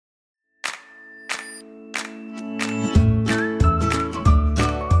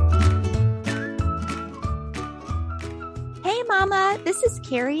Mama. This is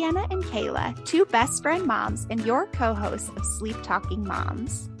Carrie-Anna and Kayla, two best friend moms and your co-hosts of Sleep Talking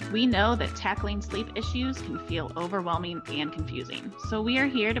Moms. We know that tackling sleep issues can feel overwhelming and confusing, so we are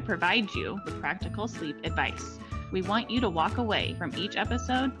here to provide you with practical sleep advice. We want you to walk away from each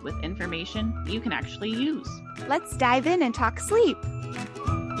episode with information you can actually use. Let's dive in and talk sleep.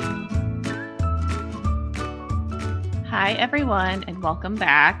 Hi, everyone, and welcome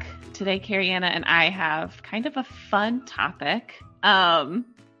back. Today, Carrie-Anna and I have kind of a fun topic, and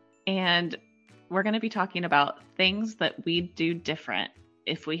we're going to be talking about things that we'd do different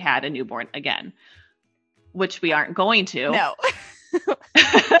if we had a newborn again, which we aren't going to. No.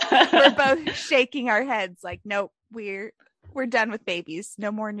 We're both shaking our heads like, nope, we're done with babies.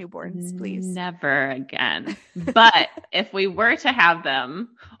 No more newborns, please. Never again. But if we were to have them,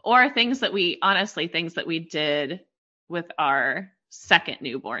 or things that we did with our second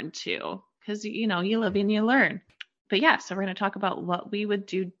newborn too, because you live and you learn. But yeah, so we're going to talk about what we would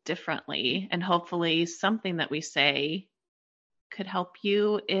do differently, and hopefully something that we say could help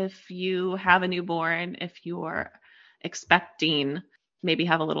you if you have a newborn, if you're expecting, maybe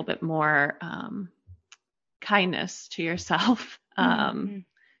have a little bit more kindness to yourself,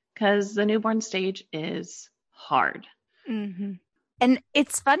 because the newborn stage is hard. Mm-hmm. And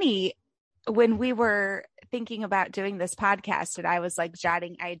it's funny, when we were thinking about doing this podcast and I was like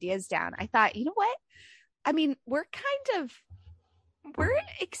jotting ideas down, I thought, you know what? I mean, we're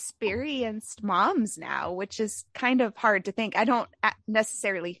experienced moms now, which is kind of hard to think. I don't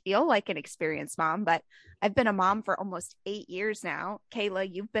necessarily feel like an experienced mom, but I've been a mom for almost 8 years now.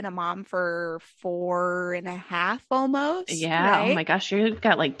 Kayla, you've been a mom for 4.5 almost. Yeah. Right? Oh my gosh, you've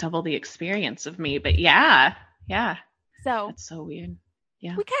got like double the experience of me, but yeah. So that's so weird.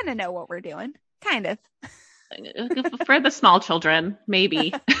 Yeah. We kind of know what we're doing. Kind of. For the small children,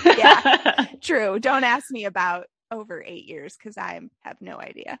 maybe. Yeah, true. Don't ask me about over 8 years because I have no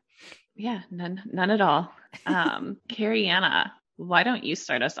idea. Yeah, none at all. Carrie-Anna, why don't you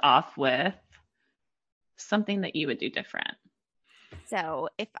start us off with something that you would do different? So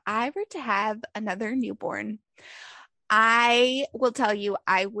if I were to have another newborn, I will tell you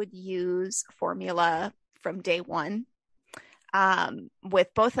I would use formula from day one.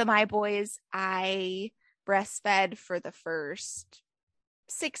 With both of my boys, I breastfed for the first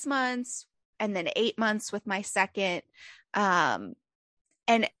 6 months and then 8 months with my second. And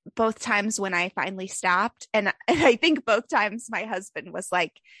both times when I finally stopped, and I think both times my husband was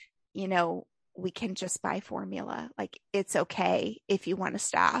like, we can just buy formula. Like, it's okay if you want to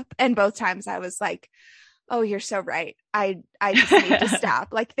stop. And both times I was like, oh, you're so right. I just need to stop.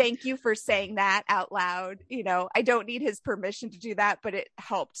 Like, thank you for saying that out loud. I don't need his permission to do that, but it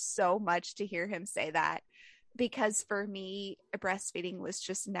helped so much to hear him say that, because for me, breastfeeding was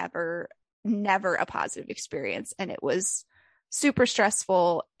just never a positive experience. And it was super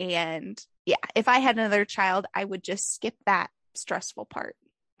stressful. And yeah, if I had another child, I would just skip that stressful part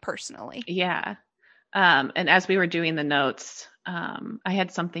personally. Yeah. And as we were doing the notes, I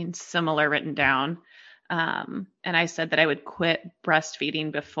had something similar written down. And I said that I would quit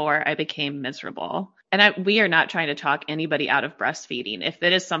breastfeeding before I became miserable. And we are not trying to talk anybody out of breastfeeding. If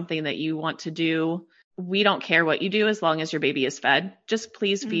it is something that you want to do, we don't care what you do as long as your baby is fed. Just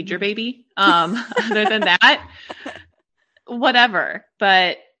please feed your baby. Other than that, whatever.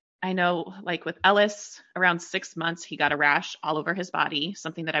 But I know, like with Ellis, around 6 months, he got a rash all over his body.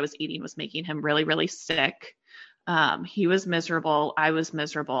 Something that I was eating was making him really, really sick. He was miserable. I was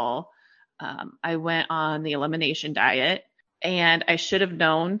miserable. I went on the elimination diet, and I should have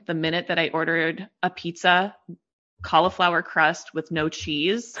known the minute that I ordered a pizza, cauliflower crust with no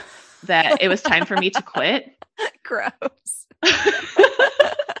cheese, that it was time for me to quit. Gross.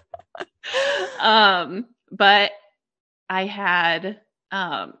 But I had,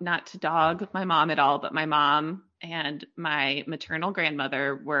 not to dog my mom at all, but my mom and my maternal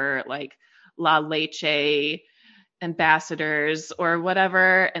grandmother were like La Leche ambassadors or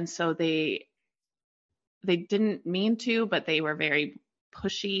whatever. And so they didn't mean to, but they were very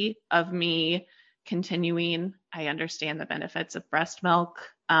pushy of me continuing. I understand the benefits of breast milk.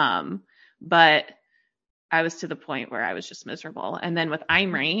 But I was to the point where I was just miserable. And then with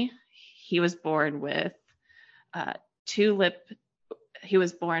Imrie, he was born with, 2 lip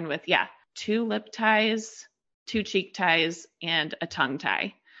ties, 2 cheek ties, and a tongue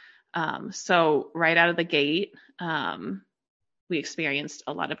tie. So right out of the gate, we experienced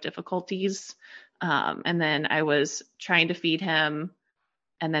a lot of difficulties. And then I was trying to feed him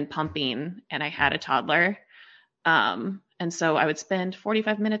and then pumping, and I had a toddler. And so I would spend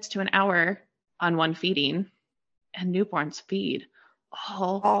 45 minutes to an hour on one feeding, and newborns feed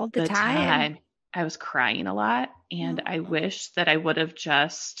all the time. I was crying a lot, and I Oh. wish that I would have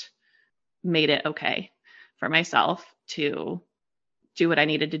just made it okay for myself to do what I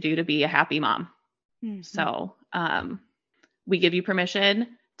needed to do to be a happy mom. Mhm. So, we give you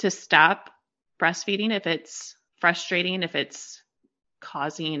permission to stop breastfeeding if it's frustrating, if it's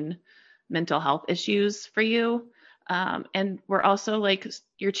causing mental health issues for you. And we're also like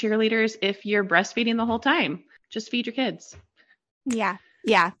your cheerleaders if you're breastfeeding the whole time. Just feed your kids. Yeah.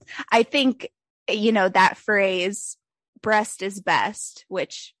 Yeah. I think, that phrase, breast is best,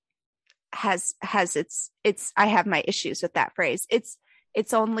 which has its I have my issues with that phrase.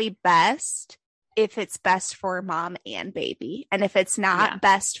 It's only best if it's best for mom and baby. And if it's Yeah. not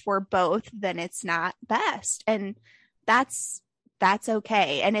best for both, then it's not best. And that's that's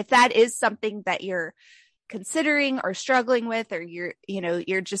okay. And if that is something that you're considering or struggling with, or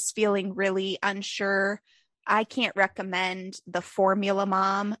you're just feeling really unsure, I can't recommend the Formula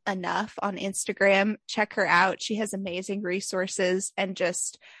Mom enough on Instagram. Check her out. She has amazing resources, and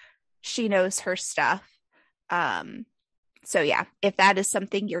just she knows her stuff. Um, so yeah, if that is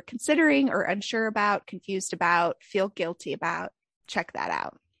something you're considering or unsure about, confused about, feel guilty about, check that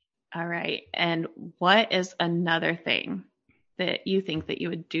out. All right. And what is another thing that you think that you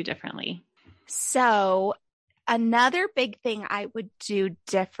would do differently? So another big thing I would do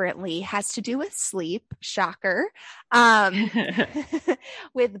differently has to do with sleep. Shocker. Um,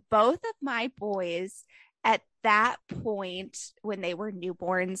 with both of my boys at that point when they were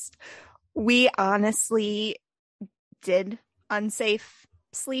newborns, we honestly did unsafe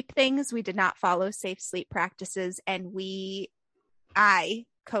sleep things. We did not follow safe sleep practices, and I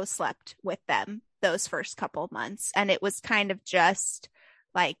co-slept with them those first couple months, and it was kind of just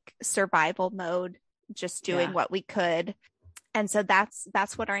like survival mode, just doing Yeah. what we could. And so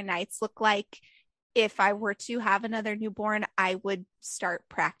that's what our nights look like. If I were to have another newborn, I would start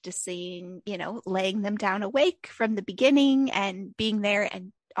practicing, laying them down awake from the beginning and being there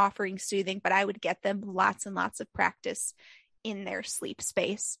and offering soothing, but I would get them lots and lots of practice in their sleep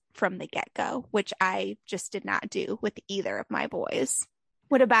space from the get-go, which I just did not do with either of my boys.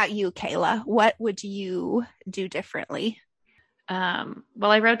 What about you, Kayla? What would you do differently?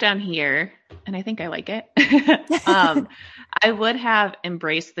 Well, I wrote down here, and I think I like it. I would have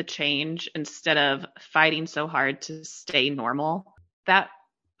embraced the change instead of fighting so hard to stay normal. That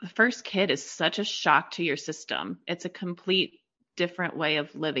first kid is such a shock to your system. It's a complete different way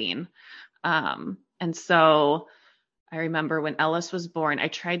of living. And so I remember when Ellis was born, I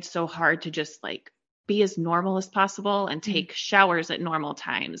tried so hard to just like be as normal as possible and take showers at normal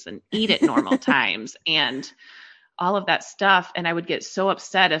times and eat at normal times and all of that stuff. And I would get so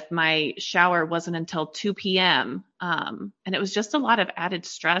upset if my shower wasn't until 2 p.m. And it was just a lot of added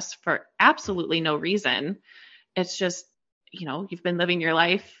stress for absolutely no reason. It's just, you've been living your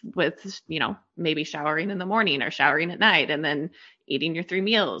life with, maybe showering in the morning or showering at night and then eating your 3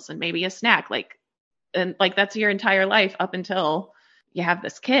 meals and maybe a snack. And that's your entire life up until you have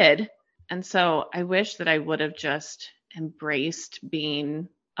this kid. And so I wish that I would have just embraced being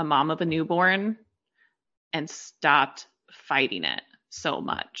a mom of a newborn and stopped fighting it so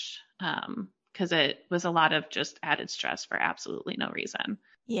much. Because it was a lot of just added stress for absolutely no reason.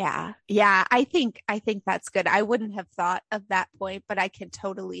 Yeah. Yeah. I think that's good. I wouldn't have thought of that point, but I can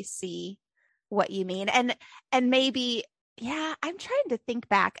totally see what you mean. And maybe, yeah, I'm trying to think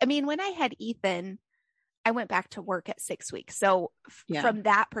back. I mean, when I had Ethan, I went back to work at 6 weeks. So Yeah. from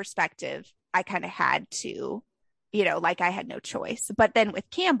that perspective, I kind of had to, like I had no choice. But then with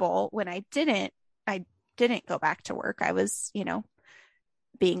Campbell, when I didn't go back to work. I was,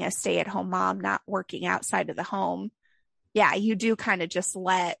 being a stay-at-home mom, not working outside of the home. Yeah, you do kind of just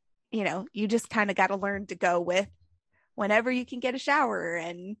you just kind of got to learn to go with whenever you can get a shower,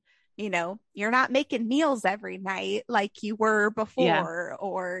 and you're not making meals every night like you were Yeah. before,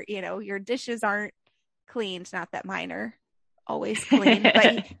 or your dishes aren't cleaned. Not that mine are always clean,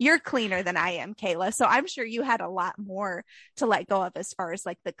 but you're cleaner than I am, Kayla. So I'm sure you had a lot more to let go of as far as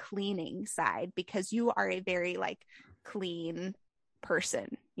like the cleaning side, because you are a very like clean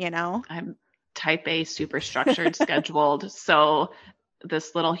person. I'm type A, super structured, scheduled. So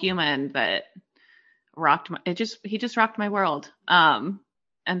this little human that he just rocked my world. And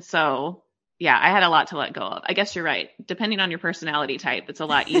so, yeah, I had a lot to let go of. I guess you're right. Depending on your personality type, it's a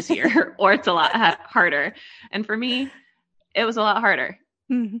lot easier or it's a lot harder. And for me, it was a lot harder.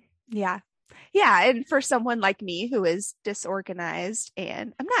 Mm-hmm. Yeah. Yeah. And for someone like me who is disorganized,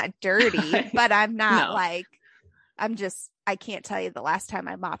 and I'm not dirty, but I'm not No. like, I can't tell you the last time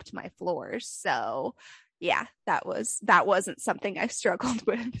I mopped my floors. So yeah, that wasn't something I struggled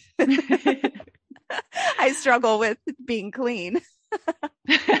with. I struggle with being clean.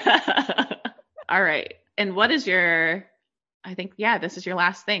 All right. And what is your, I think, yeah, this is your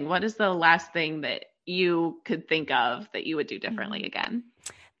last thing. What is the last thing that you could think of that you would do differently again?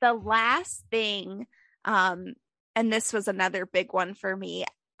 The last thing, um, and this was another big one for me,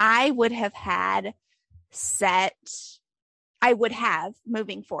 I would have had set, I would have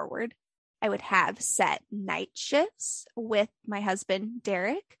moving forward, I would have set night shifts with my husband,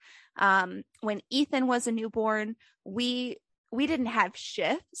 Derek. When Ethan was a newborn, we didn't have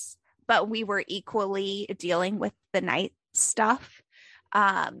shifts, but we were equally dealing with the night stuff.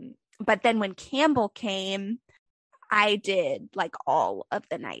 But then when Campbell came, I did like all of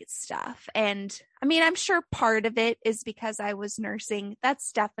the night stuff. And I mean, I'm sure part of it is because I was nursing.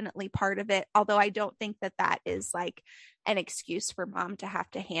 That's definitely part of it. Although I don't think that that is like an excuse for mom to have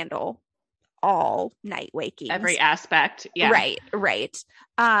to handle all night wakings. Every aspect. Yeah. Right, right.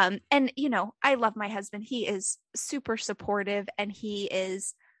 And you know, I love my husband. He is super supportive and he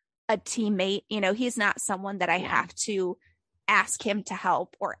is a teammate. You know, he's not someone that I have to ask him to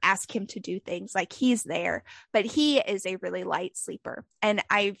help or ask him to do things. Like, he's there, but he is a really light sleeper. And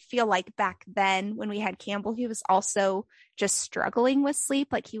I feel like back then when we had Campbell, he was also just struggling with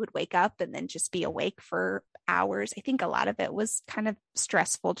sleep. Like, he would wake up and then just be awake for hours. I think a lot of it was kind of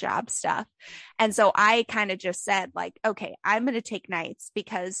stressful job stuff. And so I kind of just said like, okay, I'm going to take nights,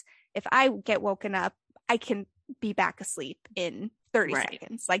 because if I get woken up, I can be back asleep in 30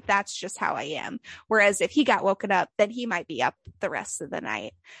 seconds. Like, that's just how I am. Whereas if he got woken up, then he might be up the rest of the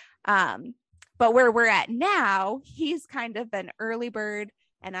night. But where we're at now, he's kind of an early bird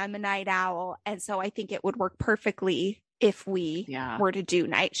and I'm a night owl. And so I think it would work perfectly if we were to do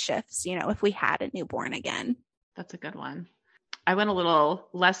night shifts, you know, if we had a newborn again. That's a good one. I went a little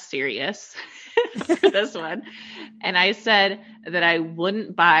less serious for this one. And I said that I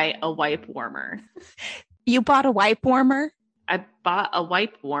wouldn't buy a wipe warmer. You bought a wipe warmer? I bought a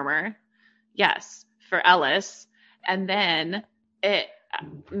wipe warmer, yes, for Ellis. And then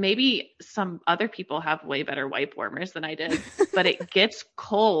maybe some other people have way better wipe warmers than I did, but it gets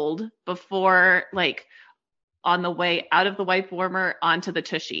cold before, like, on the way out of the wipe warmer onto the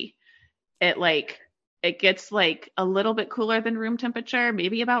tushy. It gets like a little bit cooler than room temperature,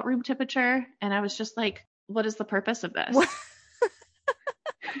 maybe about room temperature. And I was just like, what is the purpose of this?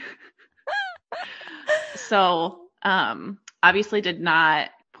 So, obviously did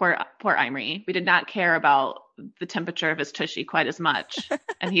not, poor Imrie, we did not care about the temperature of his tushy quite as much.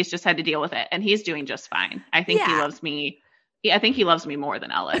 And he's just had to deal with it. And he's doing just fine. I think he loves me. I think he loves me more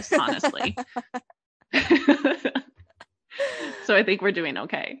than Ellis, honestly. So I think we're doing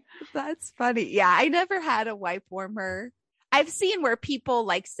okay. That's funny. Yeah, I never had a wipe warmer. I've seen where people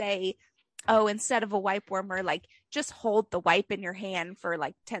like say, oh, instead of a wipe warmer, like just hold the wipe in your hand for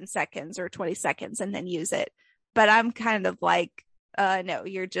like 10 seconds or 20 seconds and then use it. But I'm kind of like, no,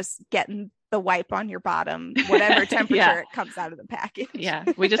 you're just getting the wipe on your bottom, whatever temperature it comes out of the package. Yeah,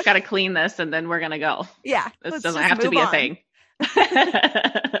 we just got to clean this and then we're going to go. Yeah. This doesn't have to be a thing.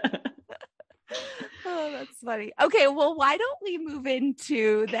 Oh, that's funny. Okay, well, why don't we move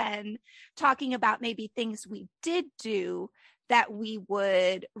into then talking about maybe things we did do that we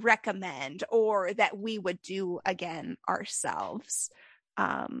would recommend or that we would do again ourselves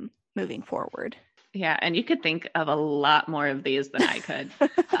moving forward. Yeah, and you could think of a lot more of these than I could.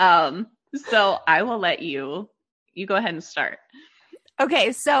 So I will let you go ahead and start.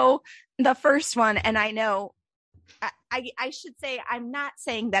 Okay, so the first one, and I know I should say, I'm not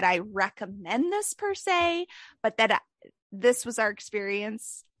saying that I recommend this per se, but that this was our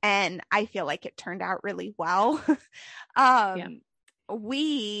experience and I feel like it turned out really well.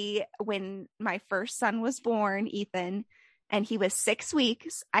 When my first son was born, Ethan, and he was 6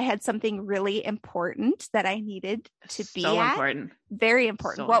 weeks, I had something really important that I needed to be at. Important. Very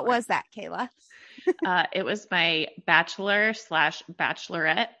important. What was that, Kayla? It was my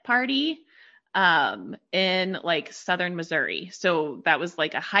bachelor/bachelorette party in like southern Missouri. So that was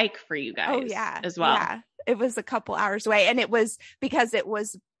like a hike for you guys as well. Yeah. It was a couple hours away. And it was because it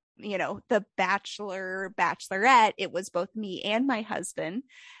was, you know, the bachelorette, it was both me and my husband.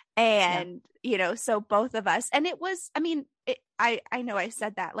 And, you know, so both of us, and it was, I mean, I know I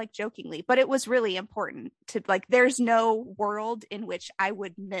said that like jokingly, but it was really important to like, there's no world in which I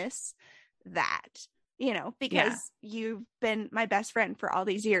would miss that, you know, because you've been my best friend for all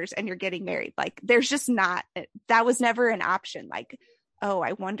these years and you're getting married. Like, there's just not, that was never an option. Like, oh,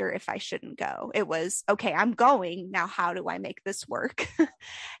 I wonder if I shouldn't go. It was, okay, I'm going now. How do I make this work?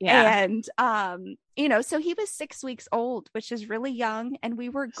 And, you know, so he was 6 weeks old, which is really young. And we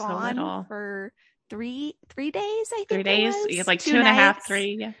were gone for 3 days, I 3 think it days. You have was. like Two 2.5, nights.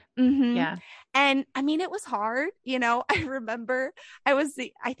 3. Yeah. Mm-hmm. Yeah. And I mean, it was hard. I remember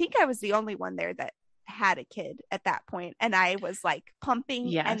I think I was the only one there that had a kid at that point. And I was like pumping.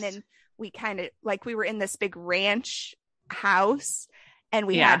 And Yes. then we kind of like, we were in this big ranch house and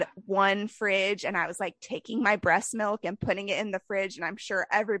we Yeah. had one fridge and I was like taking my breast milk and putting it in the fridge. And I'm sure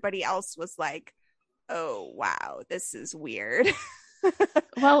everybody else was like, oh, wow, this is weird.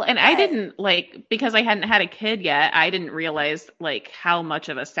 Well, and I But didn't because I hadn't had a kid yet, I didn't realize how much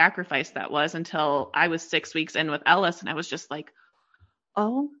of a sacrifice that was until I was 6 weeks in with Ellis. And I was just like,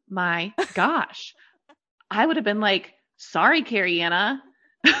 oh my gosh, I would have been like, sorry, Carrie Anna.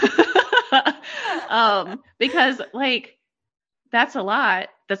 Because that's a lot.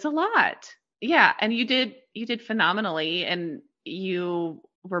 That's a lot. Yeah. And you did phenomenally and you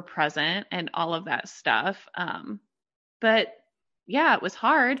were present and all of that stuff. But yeah, it was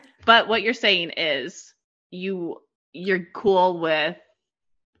hard. But what you're saying is you're cool with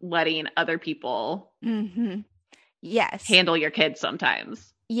letting other people mm-hmm. Yes. handle your kids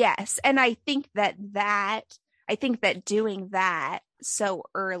sometimes. Yes. And I think that doing that so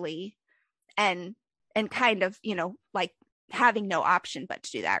early and kind of, like having no option but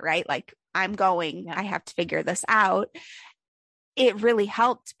to do that, right? Like I'm going, Yeah. I have to figure this out. It really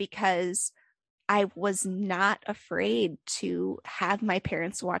helped because I was not afraid to have my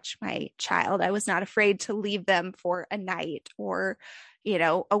parents watch my child. I was not afraid to leave them for a night or,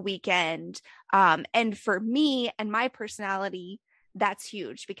 a weekend. And for me and my personality, that's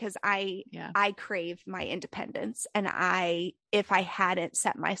huge because I crave my independence. And if I hadn't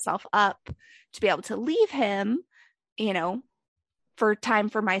set myself up to be able to leave him, for time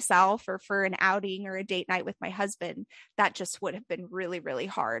for myself or for an outing or a date night with my husband, that just would have been really, really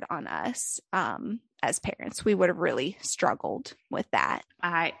hard on us as parents. We would have really struggled with that.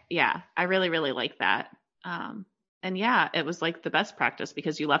 I really, really like that. And yeah, it was like the best practice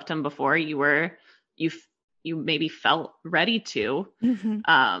because you left him before you maybe felt ready to.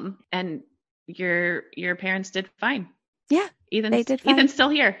 Mm-hmm. And your parents did fine. Yeah. They did fine. Ethan's still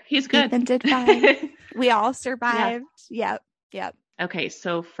here. He's good. Ethan did fine. We all survived. Yeah. Yep. Okay.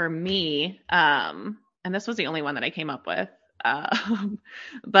 So for me, and this was the only one that I came up with, and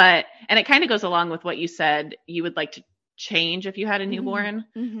it kind of goes along with what you said you would like to change if you had a newborn.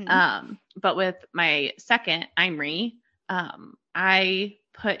 Mm-hmm. But with my second, Imri, I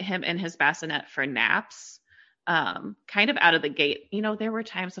put him in his bassinet for naps, kind of out of the gate. There were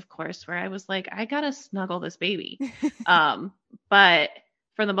times, of course, where I was like, I gotta snuggle this baby. But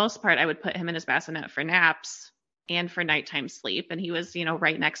for the most part, I would put him in his bassinet for naps and for nighttime sleep. And he was,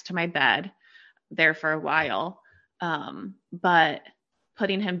 right next to my bed there for a while. But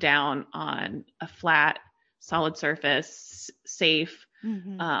putting him down on a flat, solid surface, safe,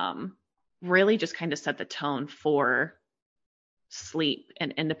 Mm-hmm. Really just kind of set the tone for sleep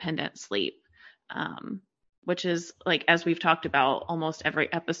and independent sleep. Which is as we've talked about almost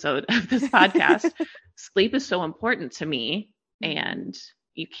every episode of this podcast, sleep is so important to me, and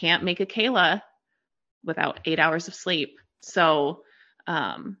you can't make a Kayla without 8 hours of sleep. So,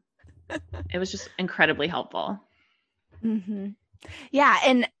 it was just incredibly helpful. Mm-hmm. Yeah.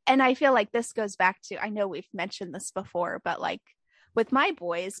 And I feel like this goes back to, I know we've mentioned this before, but with my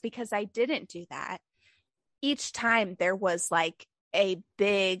boys, because I didn't do that, each time there was a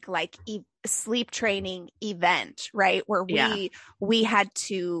big sleep training event, right? Where we had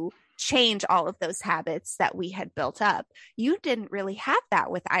to change all of those habits that we had built up. You didn't really have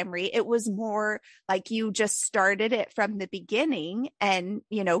that with Imri. It was more like you just started it from the beginning and,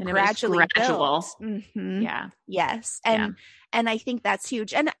 gradually built. Mm-hmm. Yeah. Yes. And I think that's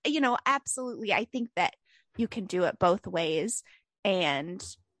huge. And, absolutely. I think that you can do it both ways. And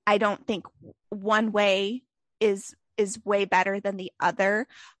I don't think one way is way better than the other,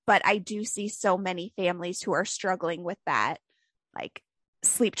 but I do see so many families who are struggling with that,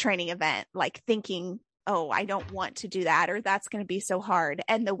 sleep training event, thinking, oh, I don't want to do that, or that's going to be so hard.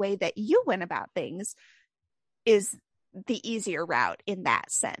 And the way that you went about things is the easier route in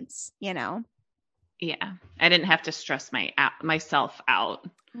that sense, Yeah. I didn't have to stress myself out.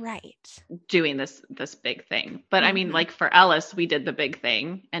 Right. Doing this big thing. But I mean, for Ellis, we did the big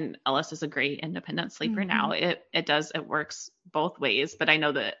thing, and Ellis is a great independent sleeper now. It works both ways. But I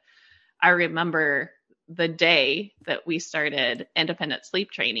know that I remember the day that we started independent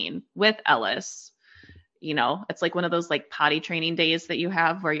sleep training with Ellis. It's like one of those potty training days that you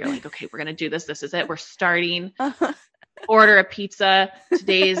have where you're like, okay, we're going to do this. This is it. We're starting. Order a pizza.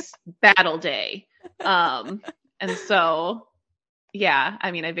 Today's battle day. And so, yeah,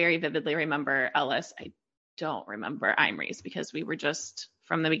 I mean, I very vividly remember Ellis. I don't remember Imri's because we were just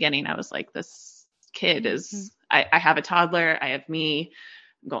from the beginning. I was like, this kid is, I have a toddler, I have me,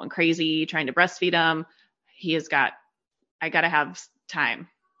 I'm going crazy trying to breastfeed him. I got to have time.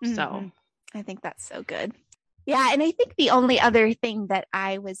 So I think that's so good. Yeah. And I think the only other thing that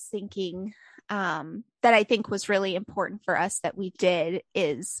I was thinking that I think was really important for us that we did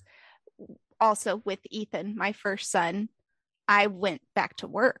is also with Ethan, my first son, I went back to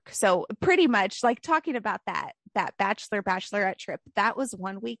work. So pretty much like talking about that bachelorette trip, that was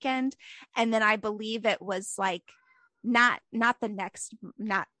one weekend. And then I believe it was like not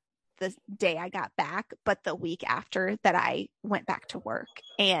the day I got back, but the week after that I went back to work.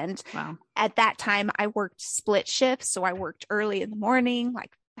 And at that time I worked split shifts. So I worked early in the morning,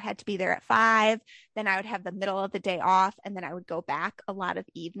 like I had to be there at 5. Then I would have the middle of the day off. And then I would go back a lot of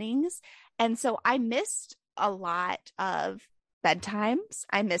evenings. And so I missed a lot of bedtimes.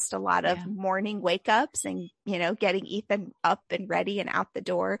 I missed a lot of morning wake ups and, getting Ethan up and ready and out the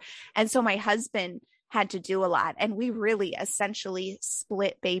door. And so my husband had to do a lot. And we really essentially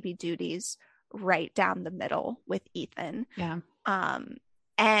split baby duties right down the middle with Ethan. Yeah.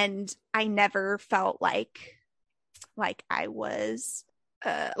 And I never felt like I was,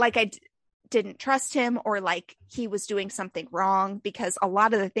 didn't trust him or like he was doing something wrong, because a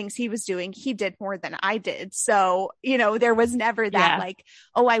lot of the things he was doing, he did more than I did. So, there was never that like,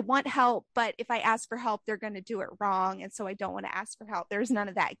 oh, I want help, but if I ask for help, they're going to do it wrong. And so I don't want to ask for help. There's none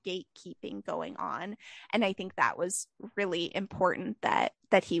of that gatekeeping going on. And I think that was really important that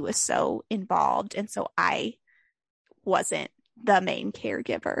he was so involved. And so I wasn't the main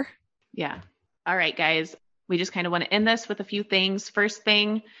caregiver. Yeah. All right, guys. We just kind of want to end this with a few things. First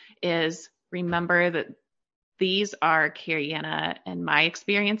thing is remember that these are Karianna and my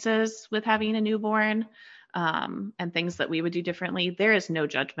experiences with having a newborn, and things that we would do differently. There is no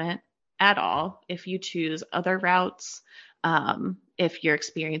judgment at all if you choose other routes, if your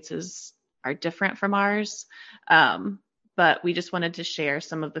experiences are different from ours. But we just wanted to share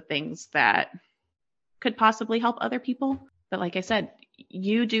some of the things that could possibly help other people. But like I said,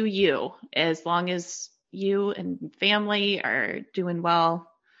 you do you. As long as you and family are doing well,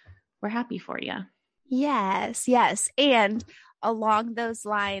 we're happy for you. Yes. And along those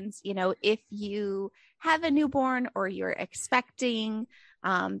lines, if you have a newborn or you're expecting,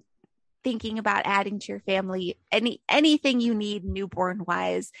 thinking about adding to your family, anything you need newborn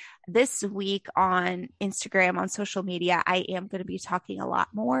wise, this week on Instagram, on social media, I am going to be talking a lot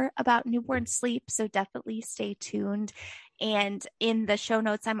more about newborn sleep. So definitely stay tuned. And in the show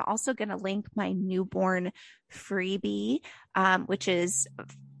notes, I'm also going to link my newborn freebie, which is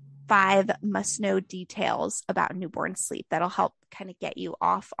 5 must-know details about newborn sleep that'll help kind of get you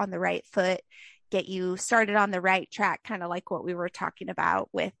off on the right foot, get you started on the right track, kind of like what we were talking about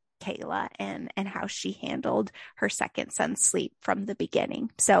with Kayla and how she handled her second son's sleep from the beginning.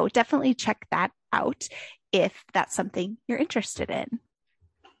 So definitely check that out if that's something you're interested in.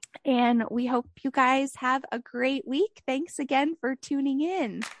 And we hope you guys have a great week. Thanks again for tuning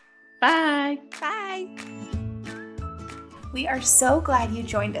in. Bye. Bye. We are so glad you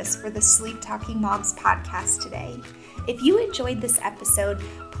joined us for the Sleep Talking Moms podcast today. If you enjoyed this episode,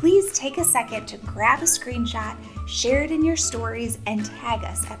 please take a second to grab a screenshot, share it in your stories, and tag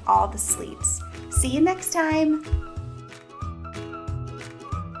us at All the Sleeps. See you next time.